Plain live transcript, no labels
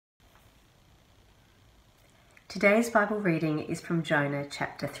Today's Bible reading is from Jonah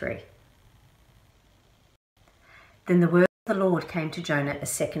chapter 3. Then the word of the Lord came to Jonah a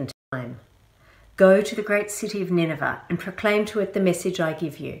second time. Go to the great city of Nineveh and proclaim to it the message I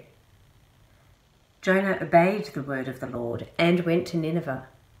give you. Jonah obeyed the word of the Lord and went to Nineveh.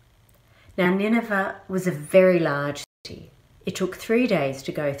 Now Nineveh was a very large city. It took 3 days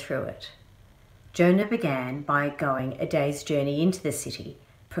to go through it. Jonah began by going a day's journey into the city,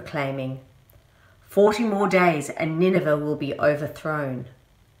 proclaiming, 40 more days and Nineveh will be overthrown.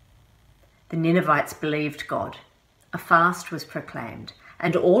 The Ninevites believed God. A fast was proclaimed,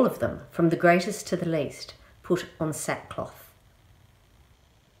 and all of them, from the greatest to the least, put on sackcloth.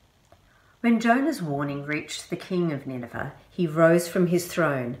 When Jonah's warning reached the king of Nineveh, he rose from his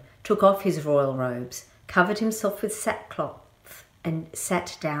throne, took off his royal robes, covered himself with sackcloth, and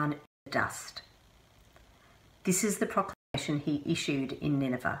sat down in the dust. This is the proclamation he issued in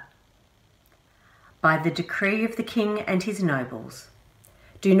Nineveh. By the decree of the king and his nobles,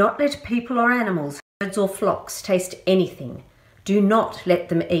 do not let people or animals, herds or flocks taste anything. Do not let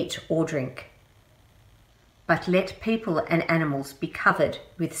them eat or drink. But let people and animals be covered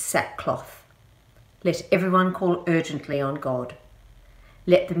with sackcloth. Let everyone call urgently on God.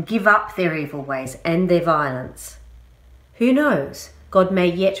 Let them give up their evil ways and their violence. Who knows, God may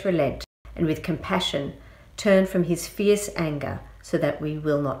yet relent and with compassion turn from his fierce anger so that we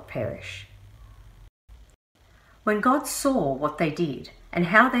will not perish. When God saw what they did and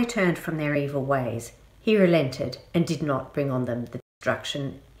how they turned from their evil ways, he relented and did not bring on them the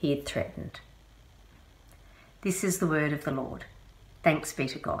destruction he had threatened. This is the word of the Lord. Thanks be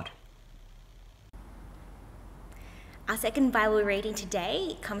to God. Our second Bible reading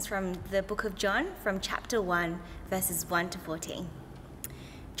today comes from the book of John, from chapter 1, verses 1 to 14.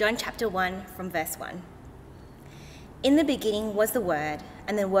 John chapter 1, from verse 1. In the beginning was the Word,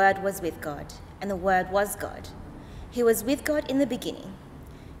 and the Word was with God, and the Word was God. He was with God in the beginning.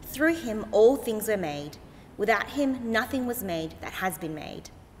 Through him all things were made. Without him nothing was made that has been made.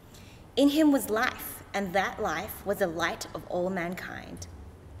 In him was life, and that life was the light of all mankind.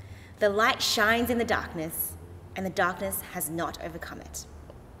 The light shines in the darkness, and the darkness has not overcome it.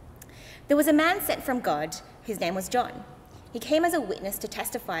 There was a man sent from God, whose name was John. He came as a witness to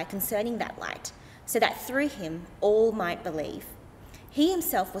testify concerning that light, so that through him all might believe. He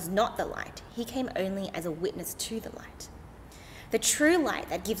himself was not the light. He came only as a witness to the light. The true light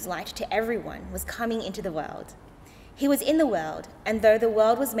that gives light to everyone was coming into the world. He was in the world, and though the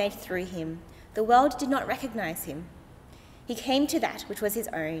world was made through him, the world did not recognize him. He came to that which was his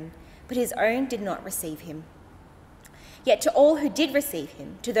own, but his own did not receive him. Yet to all who did receive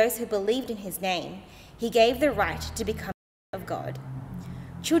him, to those who believed in his name, he gave the right to become of God.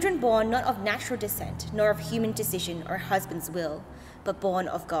 Children born not of natural descent, nor of human decision or husband's will, but born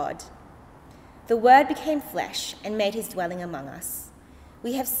of God. The Word became flesh and made his dwelling among us.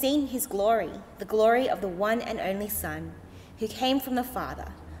 We have seen his glory, the glory of the one and only Son, who came from the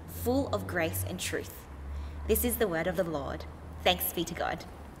Father, full of grace and truth. This is the word of the Lord. Thanks be to God.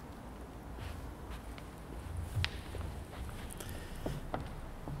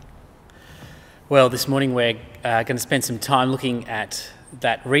 Well, this morning we're going to spend some time looking at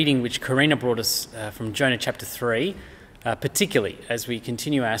that reading which Karina brought us from Jonah chapter 3, particularly as we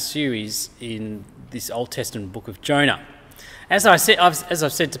continue our series in this Old Testament book of Jonah. As I've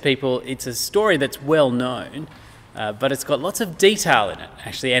said to people, it's a story that's well known, but it's got lots of detail in it,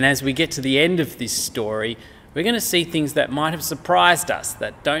 actually. And as we get to the end of this story, we're going to see things that might have surprised us,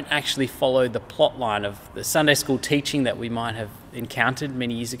 that don't actually follow the plot line of the Sunday school teaching that we might have encountered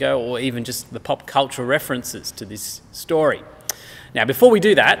many years ago, or even just the pop culture references to this story. Now, before we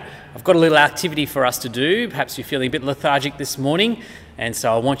do that, I've got a little activity for us to do. Perhaps you're feeling a bit lethargic this morning, and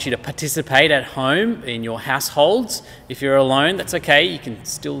so I want you to participate at home in your households. If you're alone, that's okay. You can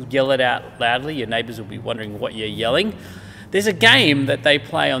still yell it out loudly. Your neighbours will be wondering what you're yelling. There's a game that they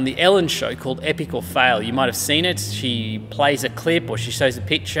play on the Ellen Show called Epic or Fail. You might have seen it. She plays a clip or she shows a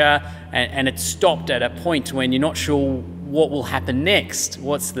picture, and it's stopped at a point when you're not sure what will happen next.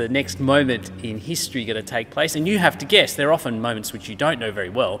 What's the next moment in history going to take place? And you have to guess. There are often moments which you don't know very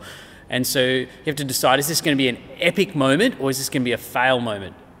well. And so you have to decide, is this going to be an epic moment or is this going to be a fail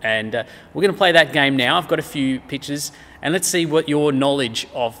moment? And we're going to play that game now. I've got a few pictures, and let's see what your knowledge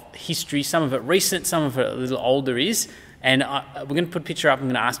of history, some of it recent, some of it a little older, is. And we're going to put a picture up. I'm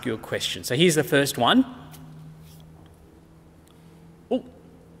going to ask you a question. So here's the first one. Oh,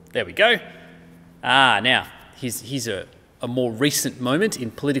 there we go. Now, here's a more recent moment in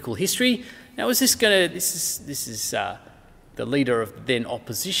political history. Now, this is the leader of then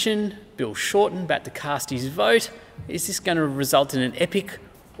opposition, Bill Shorten, about to cast his vote. Is this going to result in an epic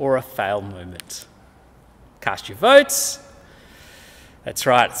or a fail moment? Cast your votes. That's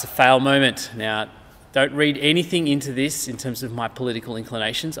right, it's a fail moment. Now, don't read anything into this in terms of my political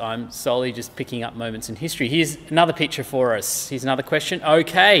inclinations. I'm solely just picking up moments in history. Here's another picture for us. Here's another question.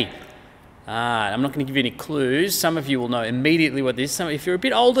 Okay. I'm not going to give you any clues. Some of you will know immediately what this is. If you're a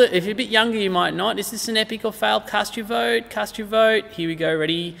bit older, if you're a bit younger, you might not. Is this an epic or fail? Cast your vote. Cast your vote. Here we go.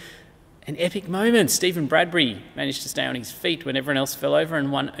 Ready? An epic moment. Stephen Bradbury managed to stay on his feet when everyone else fell over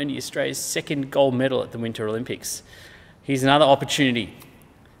and won only Australia's second gold medal at the Winter Olympics. Here's another opportunity.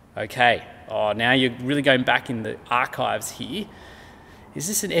 Okay. Oh, now you're really going back in the archives here. Is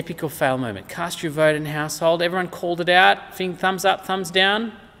this an epic or fail moment? Cast your vote in household. Everyone called it out. Thumbs up, thumbs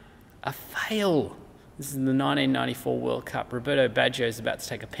down. A fail. This is in the 1994 World Cup. Roberto Baggio is about to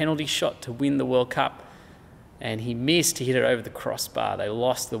take a penalty shot to win the World Cup, and he missed. He hit it over the crossbar. They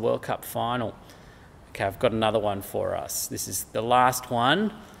lost the World Cup final. Okay, I've got another one for us. This is the last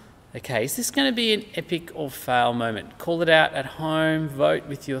one. Okay, is this going to be an epic or fail moment? Call it out at home. Vote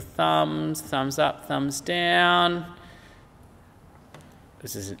with your thumbs. Thumbs up, thumbs down.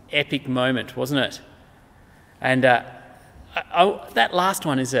 This is an epic moment, wasn't it? And that last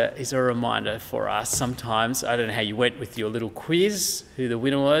one is a reminder for us sometimes. I don't know how you went with your little quiz, who the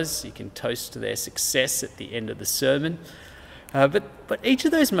winner was. You can toast to their success at the end of the sermon. But each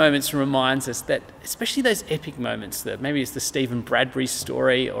of those moments reminds us that, especially those epic moments, that maybe it's the Stephen Bradbury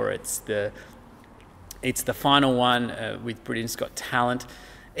story, or it's the final one with Britain's Got Talent.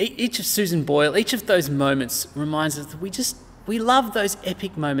 Each of Susan Boyle, each of those moments reminds us that we love those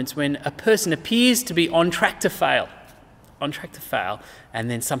epic moments when a person appears to be on track to fail, and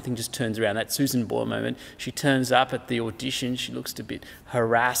then something just turns around. That Susan Boyle moment, she turns up at the audition, she looks a bit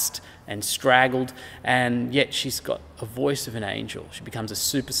harassed and straggled, and yet she's got a voice of an angel. She becomes a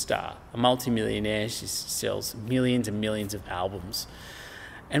superstar, a multimillionaire. She sells millions and millions of albums.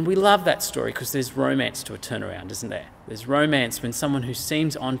 And we love that story because there's romance to a turnaround, isn't there? There's romance when someone who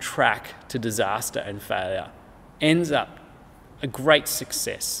seems on track to disaster and failure ends up a great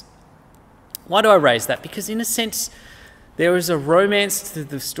success. Why do I raise that? Because in a sense, there is a romance to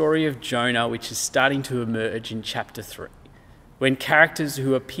the story of Jonah which is starting to emerge in chapter 3, when characters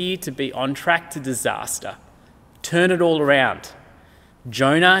who appear to be on track to disaster turn it all around.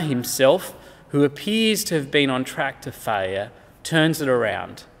 Jonah himself, who appears to have been on track to failure, turns it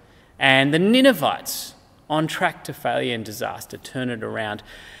around. And the Ninevites, on track to failure and disaster, turn it around.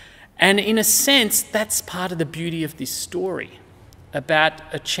 And in a sense, that's part of the beauty of this story, about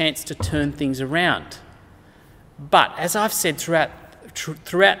a chance to turn things around. But as I've said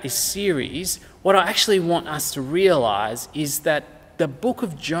throughout this series, what I actually want us to realise is that the book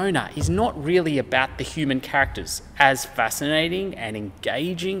of Jonah is not really about the human characters, as fascinating and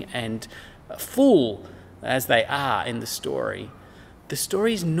engaging and full as they are in the story. The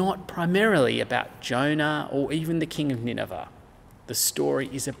story is not primarily about Jonah or even the king of Nineveh. The story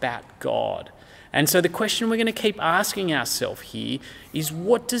is about God. And so the question we're going to keep asking ourselves here is,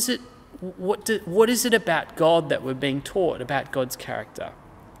 what is it about God that we're being taught, about God's character?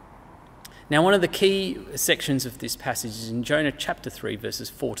 Now, one of the key sections of this passage is in Jonah chapter 3, verses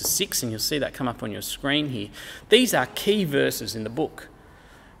 4 to 6, and you'll see that come up on your screen here. These are key verses in the book.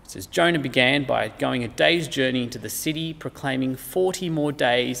 It says, Jonah began by going a day's journey into the city, proclaiming 40 more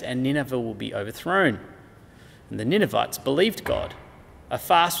days and Nineveh will be overthrown. And the Ninevites believed God. A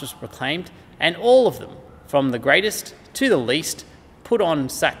fast was proclaimed, and all of them, from the greatest to the least, put on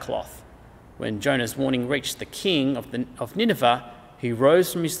sackcloth. When Jonah's warning reached the king of Nineveh, he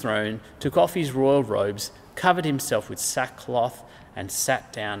rose from his throne, took off his royal robes, covered himself with sackcloth, and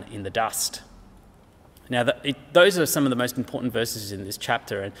sat down in the dust. Now, those are some of the most important verses in this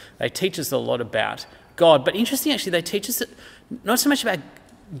chapter, and they teach us a lot about God. But interesting, actually, they teach us not so much about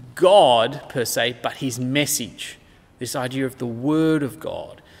God per se, but his message, this idea of the Word of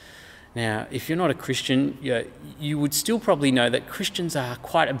God. Now, if you're not a Christian, you would still probably know that Christians are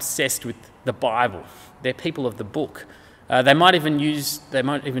quite obsessed with the Bible. They're people of the book. They might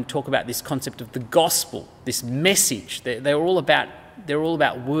even talk about this concept of the gospel, this message. They're all about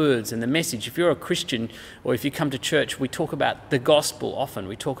words and the message. If you're a Christian or if you come to church, we talk about the gospel often.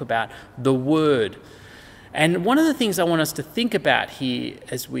 We talk about the word. And one of the things I want us to think about here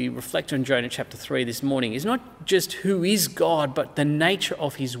as we reflect on Jonah chapter 3 this morning is not just who is God, but the nature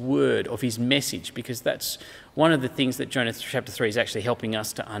of his word, of his message, because that's one of the things that Jonah chapter 3 is actually helping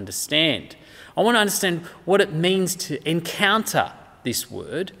us to understand. I want to understand what it means to encounter this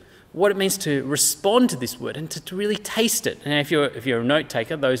word, what it means to respond to this word, and to really taste it. And if you're a note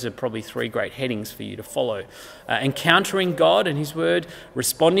taker, those are probably 3 great headings for you to follow. Encountering God and his word,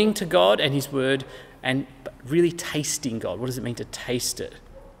 responding to God and his word, and really tasting God. What does it mean to taste it?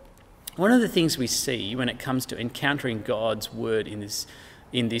 one of the things we see when it comes to encountering God's word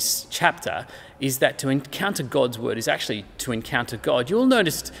in this chapter is that to encounter God's word is actually to encounter God. You'll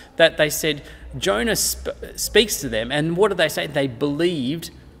notice that they said Jonah speaks to them, and what do they say? They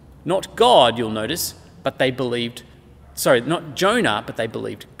believed, not God, you'll notice, but they believed, not Jonah, but they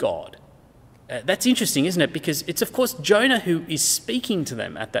believed God. That's interesting, isn't it? Because it's, of course, Jonah who is speaking to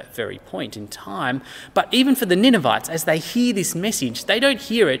them at that very point in time. But even for the Ninevites, as they hear this message, they don't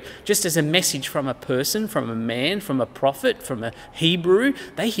hear it just as a message from a person, from a man, from a prophet, from a Hebrew.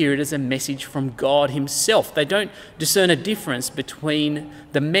 They hear it as a message from God himself. They don't discern a difference between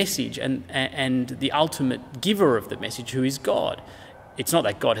the message and the ultimate giver of the message, who is God. It's not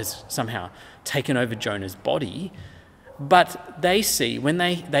that God has somehow taken over Jonah's body, but they see, when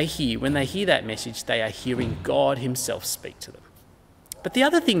they hear that message, they are hearing God himself speak to them. But the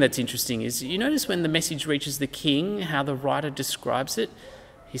other thing that's interesting is, you notice when the message reaches the king, how the writer describes it?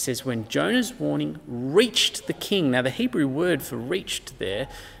 He says, when Jonah's warning reached the king. Now, the Hebrew word for reached there,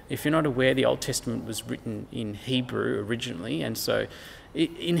 if you're not aware, the Old Testament was written in Hebrew originally. And so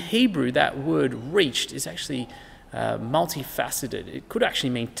in Hebrew, that word reached is actually multifaceted. It could actually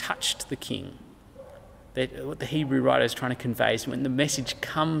mean touched the king. That what the Hebrew writer is trying to convey is when the message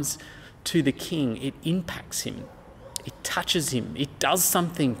comes to the king, it impacts him, it touches him, it does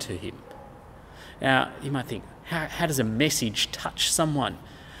something to him. Now, you might think, how does a message touch someone?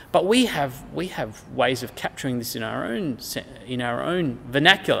 But we have ways of capturing this in our own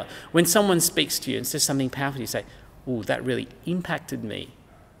vernacular. When someone speaks to you and says something powerful, you say, "Oh, that really impacted me.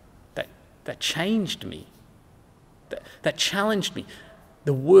 That changed me. That challenged me."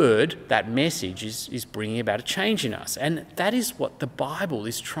 The word, that message, is bringing about a change in us. And that is what the Bible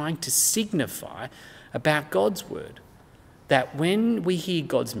is trying to signify about God's word. That when we hear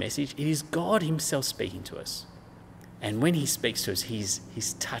God's message, it is God himself speaking to us. And when he speaks to us, he's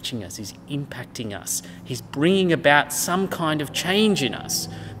touching us, he's impacting us, he's bringing about some kind of change in us.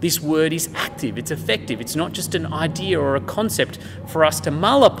 This word is active, it's effective. It's not just an idea or a concept for us to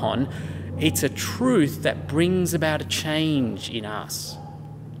mull upon. It's a truth that brings about a change in us.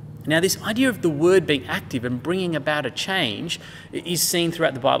 Now, this idea of the word being active and bringing about a change is seen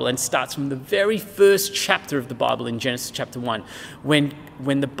throughout the Bible and starts from the very first chapter of the Bible in Genesis chapter 1, when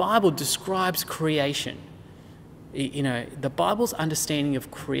the Bible describes creation. You know, the Bible's understanding of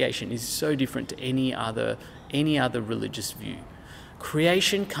creation is so different to any other religious view.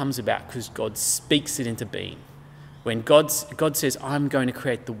 Creation comes about because God speaks it into being. When God says, "I'm going to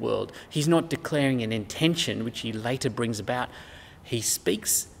create the world," he's not declaring an intention which he later brings about. He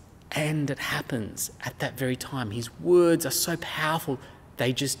speaks and it happens at that very time. His words are so powerful,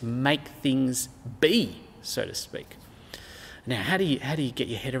 they just make things be, so to speak. Now, how do you get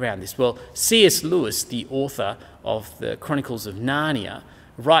your head around this? Well, C.S. Lewis, the author of the Chronicles of Narnia,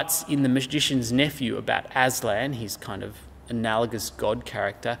 writes in The Magician's Nephew about Aslan, his kind of analogous God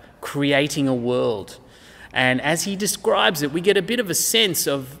character, creating a world. And as he describes it, we get a bit of a sense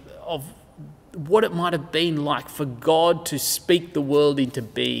of what it might have been like for God to speak the world into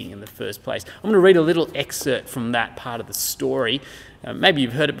being in the first place. I'm going to read a little excerpt from that part of the story. Maybe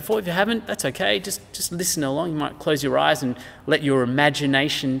you've heard it before. If you haven't, that's okay. Just listen along. You might close your eyes and let your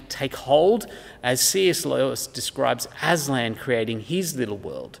imagination take hold as C.S. Lewis describes Aslan creating his little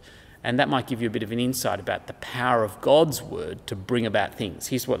world. And that might give you a bit of an insight about the power of God's word to bring about things.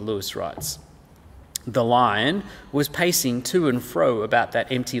 Here's what Lewis writes. The lion was pacing to and fro about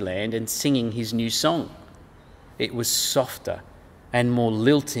that empty land and singing his new song. It was softer and more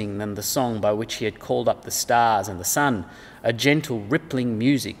lilting than the song by which he had called up the stars and the sun, a gentle rippling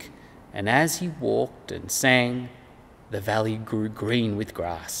music, and as he walked and sang, the valley grew green with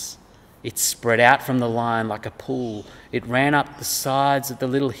grass. It spread out from the lion like a pool. It ran up the sides of the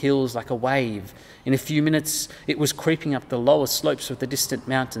little hills like a wave. In a few minutes, it was creeping up the lower slopes of the distant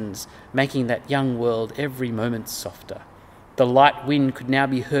mountains, making that young world every moment softer. The light wind could now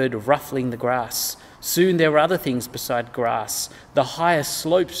be heard ruffling the grass. Soon there were other things beside grass. The higher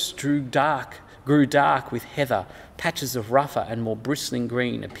slopes grew dark with heather. Patches of rougher and more bristling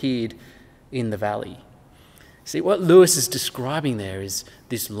green appeared in the valley. See, what Lewis is describing there is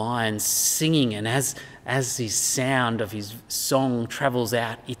this lion singing, and as the sound of his song travels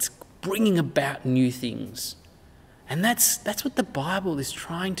out, it's bringing about new things. And that's what the Bible is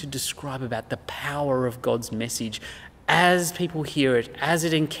trying to describe about the power of God's message. As people hear it, as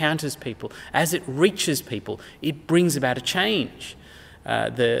it encounters people, as it reaches people, it brings about a change.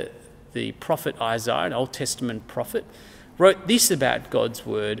 The prophet Isaiah, an Old Testament prophet, wrote this about God's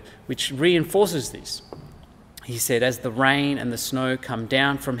word, which reinforces this. He said, "As the rain and the snow come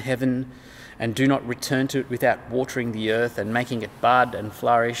down from heaven and do not return to it without watering the earth and making it bud and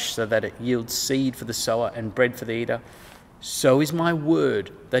flourish so that it yields seed for the sower and bread for the eater, so is my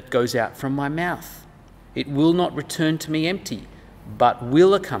word that goes out from my mouth. It will not return to me empty, but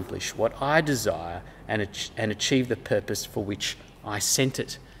will accomplish what I desire and achieve the purpose for which I sent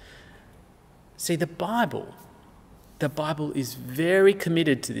it. See, the Bible is very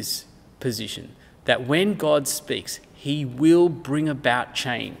committed to this position that when God speaks, he will bring about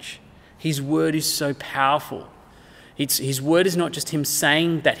change. His word is so powerful. His word is not just him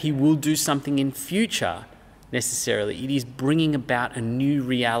saying that he will do something in future necessarily. It is bringing about a new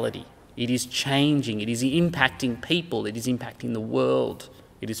reality. It is changing. It is impacting people. It is impacting the world.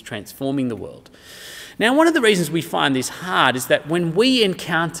 It is transforming the world. Now, one of the reasons we find this hard is that when we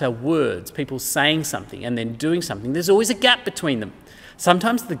encounter words, people saying something and then doing something, there's always a gap between them.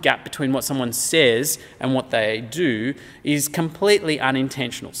 Sometimes the gap between what someone says and what they do is completely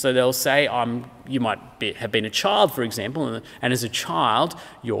unintentional. So they'll say, you might have been a child, for example, and as a child,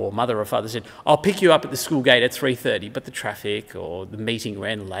 your mother or father said, I'll pick you up at the school gate at 3:30, but the traffic or the meeting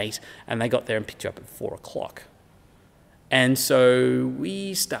ran late, and they got there and picked you up at 4 o'clock. And so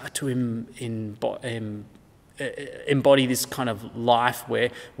we start to embody this kind of life where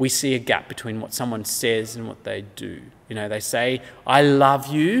we see a gap between what someone says and what they do. You know, they say, I love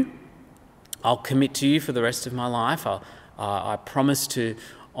you, I'll commit to you for the rest of my life, I promise to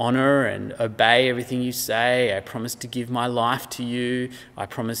honour and obey everything you say, I promise to give my life to you, I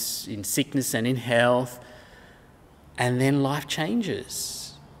promise in sickness and in health. And then life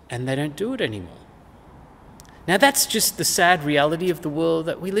changes and they don't do it anymore. Now that's just the sad reality of the world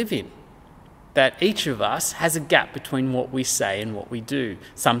that we live in. That each of us has a gap between what we say and what we do,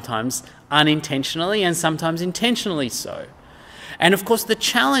 sometimes unintentionally and sometimes intentionally so. And of course the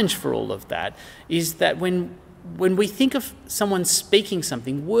challenge for all of that is that when we think of someone speaking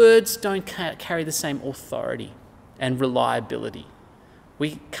something, words don't carry the same authority and reliability.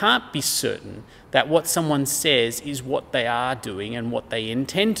 We can't be certain that what someone says is what they are doing and what they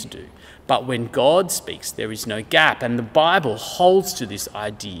intend to do. But when God speaks, there is no gap, and the Bible holds to this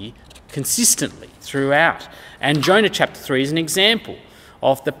idea consistently throughout. And Jonah chapter 3 is an example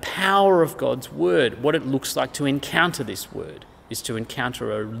of the power of God's word. What it looks like to encounter this word is to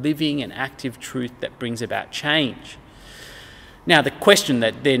encounter a living and active truth that brings about change. Now, the question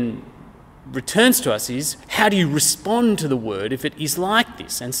that then returns to us is, how do you respond to the word if it is like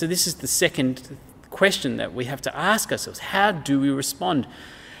this? And so this is the second question that we have to ask ourselves. How do we respond?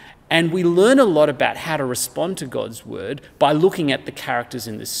 And we learn a lot about how to respond to God's word by looking at the characters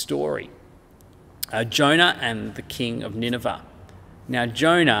in this story. Jonah and the king of Nineveh. Now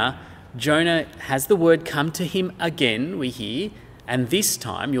Jonah has the word come to him again, we hear, and this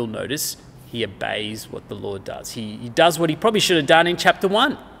time you'll notice he obeys what the Lord does. He does what he probably should have done in chapter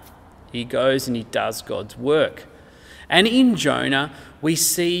 1. He goes and he does God's work. And in Jonah, we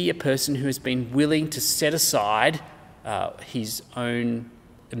see a person who has been willing to set aside his own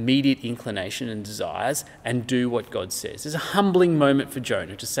immediate inclination and desires and do what God says. There's a humbling moment for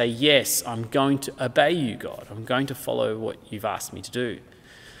Jonah to say, yes, I'm going to obey you, God. I'm going to follow what you've asked me to do.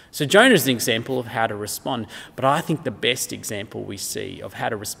 So Jonah is an example of how to respond, but I think the best example we see of how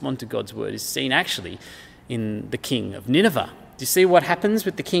to respond to God's word is seen actually in the king of Nineveh. Do you see what happens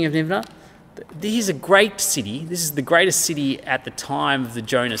with the king of Nineveh? This is a great city. This is the greatest city at the time of the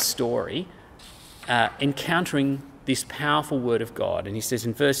Jonah story, encountering this powerful word of God. And he says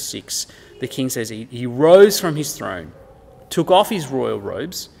in verse 6, the king says, he rose from his throne, took off his royal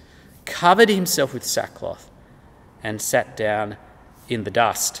robes, covered himself with sackcloth, and sat down in the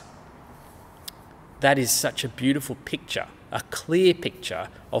dust. That is such a beautiful picture, a clear picture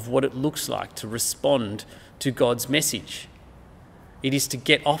of what it looks like to respond to God's message. It is to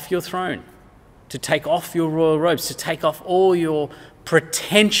get off your throne, to take off your royal robes, to take off all your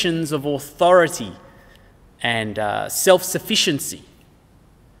pretensions of authority and self-sufficiency,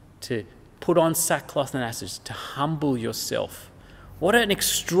 to put on sackcloth and ashes, to humble yourself. What an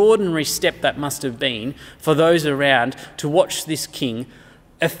extraordinary step that must have been for those around to watch this king,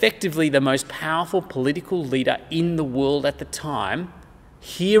 effectively the most powerful political leader in the world at the time,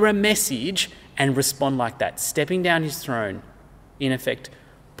 hear a message and respond like that, stepping down his throne, in effect,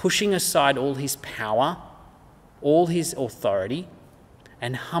 pushing aside all his power, all his authority,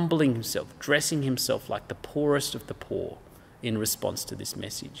 and humbling himself, dressing himself like the poorest of the poor in response to this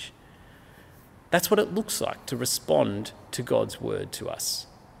message. That's what it looks like to respond to God's word to us.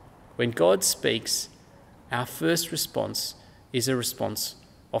 When God speaks, our first response is a response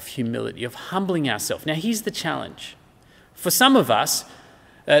of humility, of humbling ourselves. Now, here's the challenge. For some of us,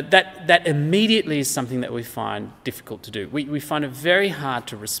 that immediately is something that we find difficult to do. We find it very hard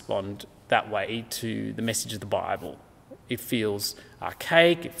to respond that way to the message of the Bible. It feels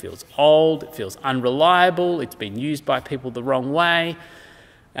archaic, it feels old, it feels unreliable, it's been used by people the wrong way.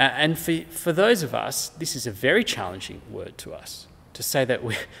 And for those of us, this is a very challenging word to us, to say that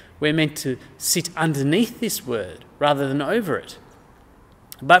we're meant to sit underneath this word rather than over it.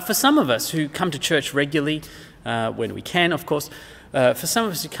 But for some of us who come to church regularly, when we can, of course, for some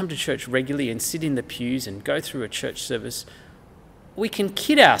of us who come to church regularly and sit in the pews and go through a church service, we can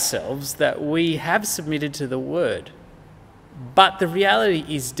kid ourselves that we have submitted to the word. But the reality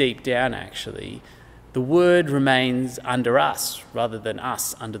is deep down, actually, the word remains under us rather than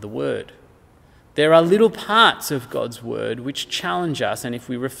us under the word. There are little parts of God's word which challenge us, and if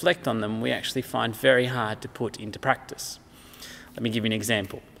we reflect on them, we actually find very hard to put into practice. Let me give you an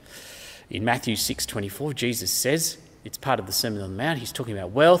example. In Matthew 6:24, Jesus says, it's part of the Sermon on the Mount, he's talking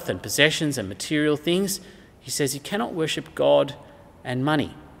about wealth and possessions and material things. He says you cannot worship God and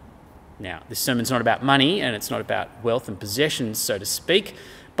money. Now, this sermon's not about money and it's not about wealth and possessions, so to speak,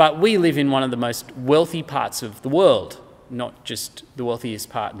 but we live in one of the most wealthy parts of the world, not just the wealthiest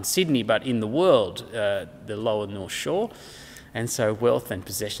part in Sydney, but in the world, the lower North Shore. And so wealth and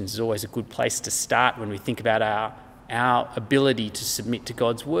possessions is always a good place to start when we think about our ability to submit to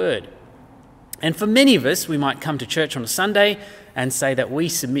God's word. And for many of us, we might come to church on a Sunday and say that we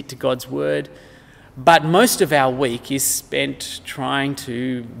submit to God's word, but most of our week is spent trying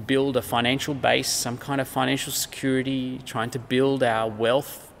to build a financial base, some kind of financial security, trying to build our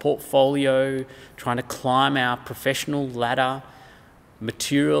wealth portfolio, trying to climb our professional ladder,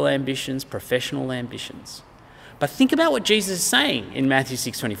 material ambitions, professional ambitions. But think about what Jesus is saying in Matthew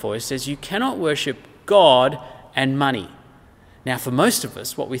 6:24. He says, you cannot worship God and money. Now, for most of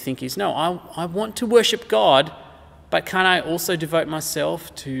us, what we think is, no, I want to worship God, but can't I also devote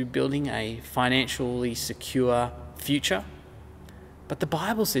myself to building a financially secure future? But the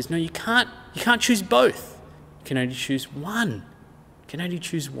Bible says, no, you can't choose both. You can only choose one. You can only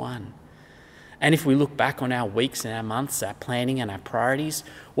choose one. And if we look back on our weeks and our months, our planning and our priorities,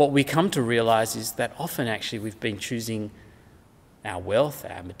 what we come to realize is that often actually we've been choosing our wealth,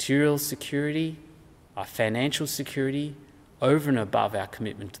 our material security, our financial security, over and above our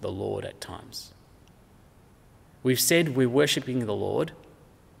commitment to the Lord at times. We've said we're worshipping the Lord,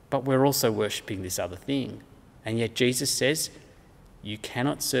 but we're also worshipping this other thing. And yet Jesus says, you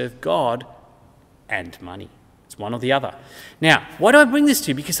cannot serve God and money. It's one or the other. Now, why do I bring this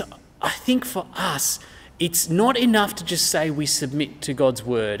to you? Because I think for us, it's not enough to just say we submit to God's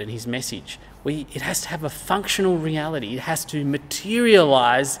word and his message. It has to have a functional reality. It has to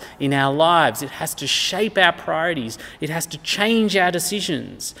materialize in our lives. It has to shape our priorities. It has to change our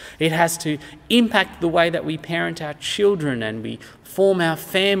decisions. It has to impact the way that we parent our children and we form our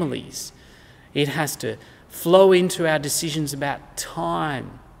families. It has to flow into our decisions about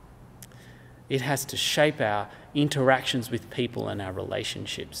time. It has to shape our interactions with people and our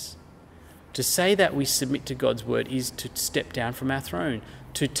relationships. To say that we submit to God's word is to step down from our throne,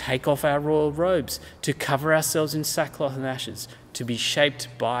 to take off our royal robes, to cover ourselves in sackcloth and ashes, to be shaped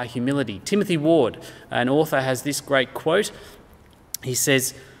by humility. Timothy Ward, an author, has this great quote. He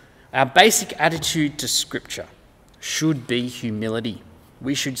says, our basic attitude to Scripture should be humility.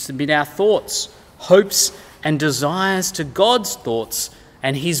 We should submit our thoughts, hopes, and desires to God's thoughts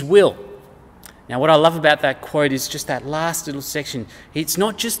and his will. Now, what I love about that quote is just that last little section. It's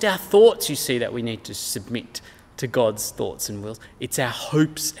not just our thoughts, you see, that we need to submit to God's thoughts and wills. It's our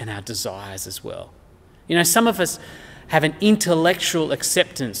hopes and our desires as well. You know, some of us have an intellectual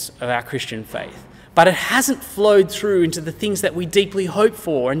acceptance of our Christian faith, but it hasn't flowed through into the things that we deeply hope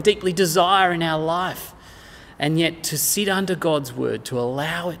for and deeply desire in our life. And yet to sit under God's word, to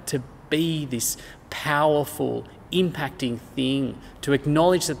allow it to be this powerful, impacting thing, to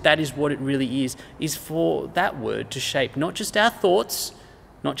acknowledge that that is what it really is for that word to shape not just our thoughts,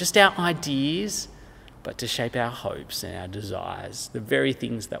 not just our ideas, but to shape our hopes and our desires, the very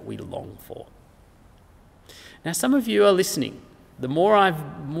things that we long for. Now, some of you are listening. The more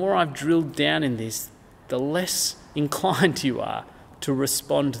I've drilled down in this, the less inclined you are to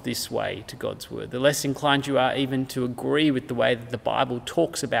respond this way to God's word, the less inclined you are even to agree with the way that the Bible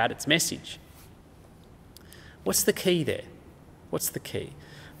talks about its message. What's the key there? What's the key?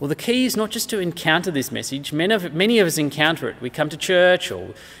 Well, the key is not just to encounter this message. Many of us encounter it. We come to church,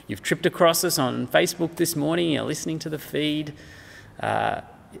 or you've tripped across us on Facebook this morning, you're listening to the feed.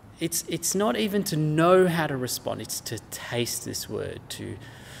 It's not even to know how to respond. It's to taste this word, to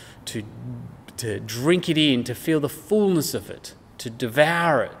drink it in, to feel the fullness of it, to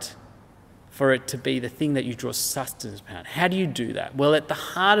devour it. for it to be the thing that you draw sustenance about. How do you do that? Well, at the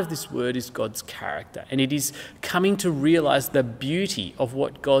heart of this word is God's character, and it is coming to realize the beauty of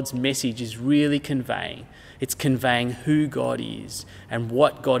what God's message is really conveying. It's conveying who God is and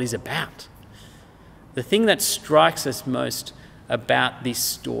what God is about. The thing that strikes us most about this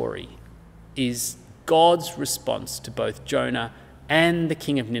story is God's response to both Jonah and the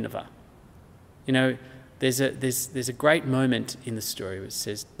king of Nineveh. You know, there's a great moment in the story where it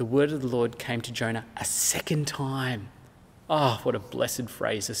says, the word of the Lord came to Jonah a second time. Oh, what a blessed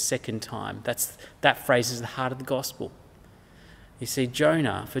phrase, a second time. That phrase is the heart of the gospel. You see,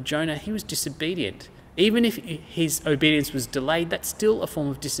 for Jonah, he was disobedient. Even if his obedience was delayed, that's still a form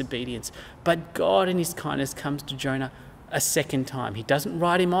of disobedience. But God in his kindness comes to Jonah a second time. He doesn't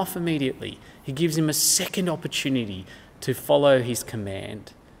write him off immediately. He gives him a second opportunity to follow his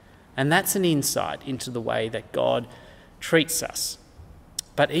command. And that's an insight into the way that God treats us.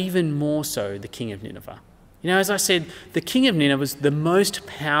 But even more so, the king of Nineveh. You know, as I said, the king of Nineveh was the most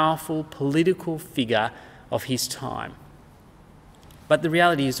powerful political figure of his time. But the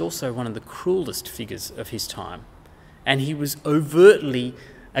reality is also one of the cruelest figures of his time. And he was overtly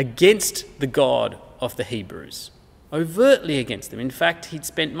against the God of the Hebrews. Overtly against them. In fact, he'd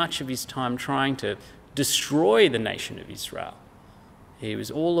spent much of his time trying to destroy the nation of Israel. He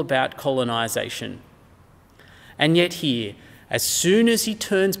was all about colonization. And yet here, as soon as he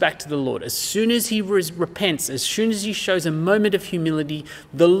turns back to the Lord, as soon as he repents, as soon as he shows a moment of humility,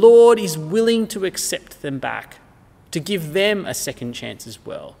 the Lord is willing to accept them back, to give them a second chance as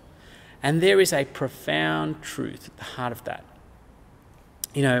well. And there is a profound truth at the heart of that.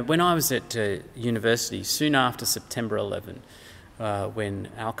 You know, when I was at university, soon after September 11, when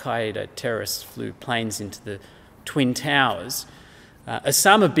Al-Qaeda terrorists flew planes into the Twin Towers,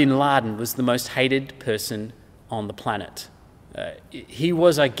 Osama bin Laden was the most hated person on the planet. He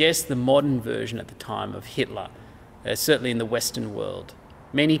was, I guess, the modern version at the time of Hitler, certainly in the Western world.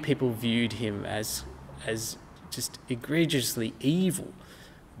 Many people viewed him as just egregiously evil.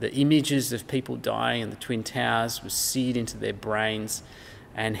 The images of people dying in the Twin Towers was seared into their brains,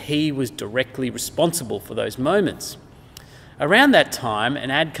 and he was directly responsible for those moments. Around that time,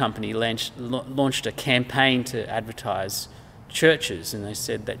 an ad company launched a campaign to advertise churches, and they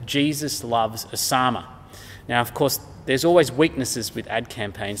said that Jesus loves Osama. Now, of course, there's always weaknesses with ad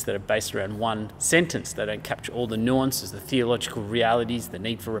campaigns that are based around one sentence. They don't capture all the nuances, the theological realities, the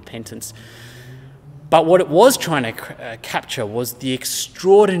need for repentance. But what it was trying to capture was the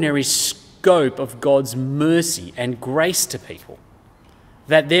extraordinary scope of God's mercy and grace to people.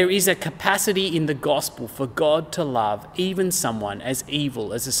 That there is a capacity in the gospel for God to love even someone as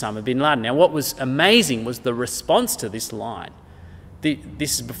evil as Osama bin Laden. Now, what was amazing was the response to this line.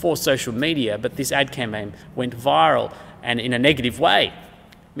 This is before social media, but this ad campaign went viral and in a negative way.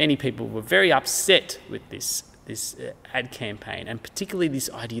 Many people were very upset with this ad campaign, and particularly this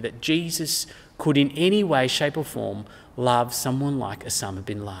idea that Jesus could in any way, shape or form love someone like Osama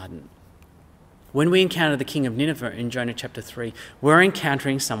bin Laden. When we encounter the king of Nineveh in Jonah chapter 3, we're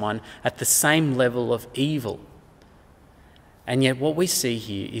encountering someone at the same level of evil. And yet what we see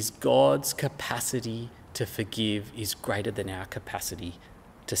here is God's capacity to forgive is greater than our capacity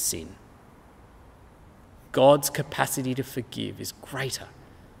to sin. God's capacity to forgive is greater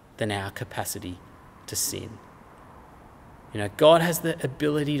than our capacity to sin. You know, God has the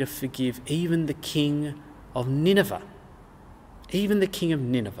ability to forgive even the king of Nineveh. Even the king of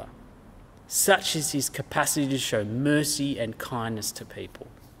Nineveh. Such is his capacity to show mercy and kindness to people.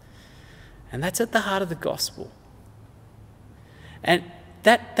 And that's at the heart of the gospel. And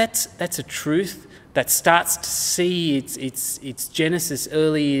that's a truth that starts to see its genesis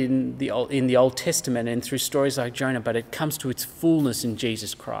early in the Old Testament and through stories like Jonah, but it comes to its fullness in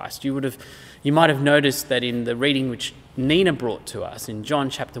Jesus Christ. You might have noticed that in the reading which Nina brought to us in John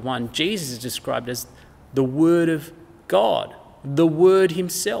chapter 1, Jesus is described as the Word of God, the Word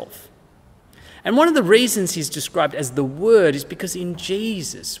himself. And one of the reasons he's described as the Word is because in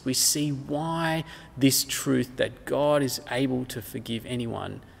Jesus we see why this truth that God is able to forgive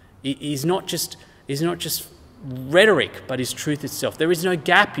anyone is not just rhetoric, but is truth itself. There is no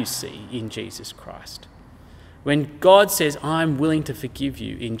gap, you see, in Jesus Christ. When God says, I'm willing to forgive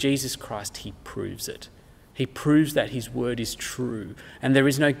you, in Jesus Christ, he proves it. He proves that his word is true, and there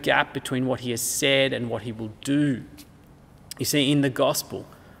is no gap between what he has said and what he will do. You see, in the gospel,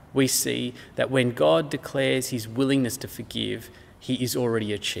 we see that when God declares his willingness to forgive, he is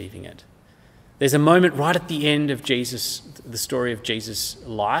already achieving it. There's a moment right at the end of the story of Jesus'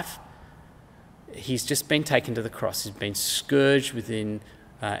 life. He's just been taken to the cross. He's been scourged within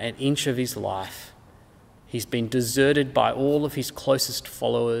an inch of his life. He's been deserted by all of his closest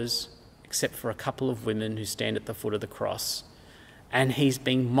followers, except for a couple of women who stand at the foot of the cross. And he's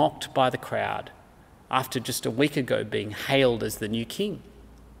being mocked by the crowd after just a week ago being hailed as the new king.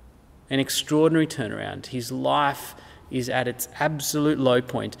 An extraordinary turnaround. His life is at its absolute low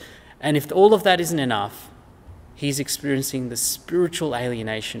point. And if all of that isn't enough, he's experiencing the spiritual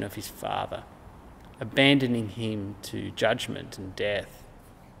alienation of his Father, abandoning him to judgment and death.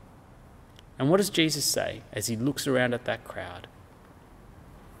 And what does Jesus say as he looks around at that crowd?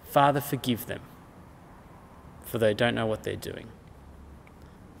 Father, forgive them, for they don't know what they're doing.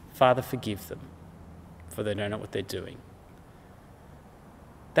 Father, forgive them, for they don't know what they're doing.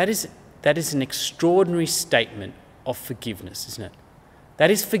 That is an extraordinary statement of forgiveness, isn't it? That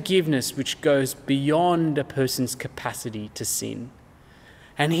is forgiveness which goes beyond a person's capacity to sin.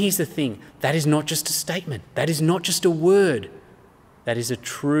 And here's the thing, that is not just a statement. That is not just a word. That is a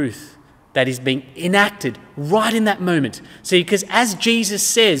truth that is being enacted right in that moment. See, because as Jesus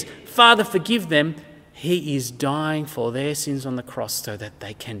says, Father, forgive them, he is dying for their sins on the cross so that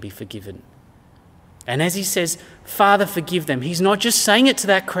they can be forgiven. And as he says, Father, forgive them, he's not just saying it to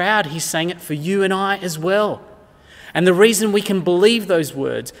that crowd, he's saying it for you and I as well. And the reason we can believe those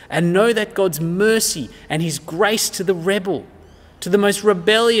words and know that God's mercy and his grace to the rebel, to the most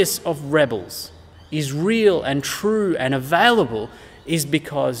rebellious of rebels, is real and true and available is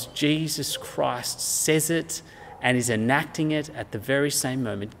because Jesus Christ says it and is enacting it at the very same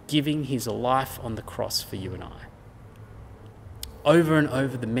moment, giving his life on the cross for you and I. Over and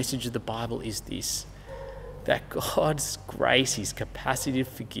over, the message of the Bible is this, that God's grace, his capacity to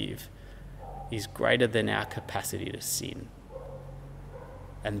forgive, is greater than our capacity to sin.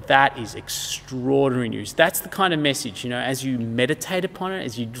 And that is extraordinary news. That's the kind of message, as you meditate upon it,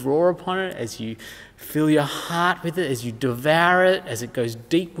 as you draw upon it, as you fill your heart with it, as you devour it, as it goes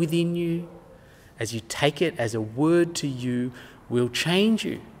deep within you, as you take it as a word to you, will change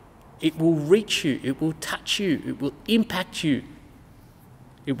you. It will reach you. It will touch you. It will impact you.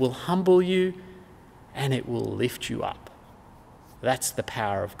 It will humble you, and it will lift you up. That's the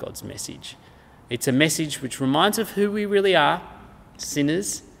power of God's message. It's a message which reminds us of who we really are,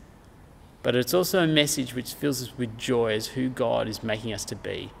 sinners, but it's also a message which fills us with joy as who God is making us to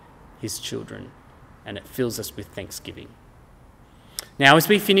be, his children, and it fills us with thanksgiving. Now, as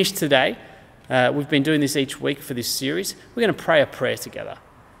we finish today, we've been doing this each week for this series, we're going to pray a prayer together.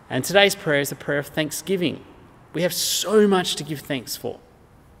 And today's prayer is a prayer of thanksgiving. We have so much to give thanks for.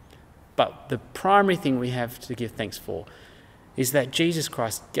 But the primary thing we have to give thanks for is that Jesus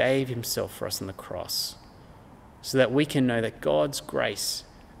Christ gave himself for us on the cross so that we can know that God's grace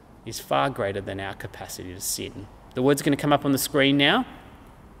is far greater than our capacity to sin. The words are going to come up on the screen now,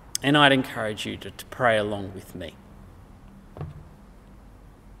 and I'd encourage you to pray along with me.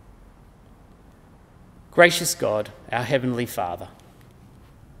 Gracious God, our Heavenly Father,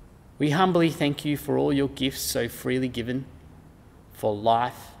 we humbly thank you for all your gifts so freely given, for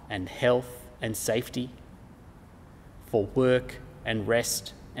life and health and safety, for work and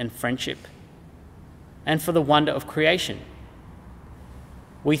rest and friendship, and for the wonder of creation.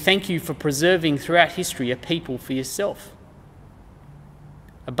 We thank you for preserving throughout history a people for yourself.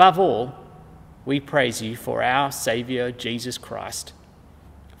 Above all, we praise you for our Saviour Jesus Christ,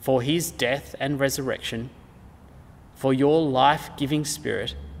 for his death and resurrection, for your life-giving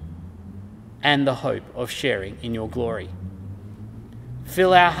Spirit, and the hope of sharing in your glory.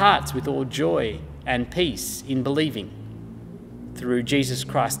 Fill our hearts with all joy and peace in believing, through Jesus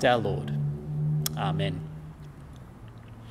Christ our Lord. Amen.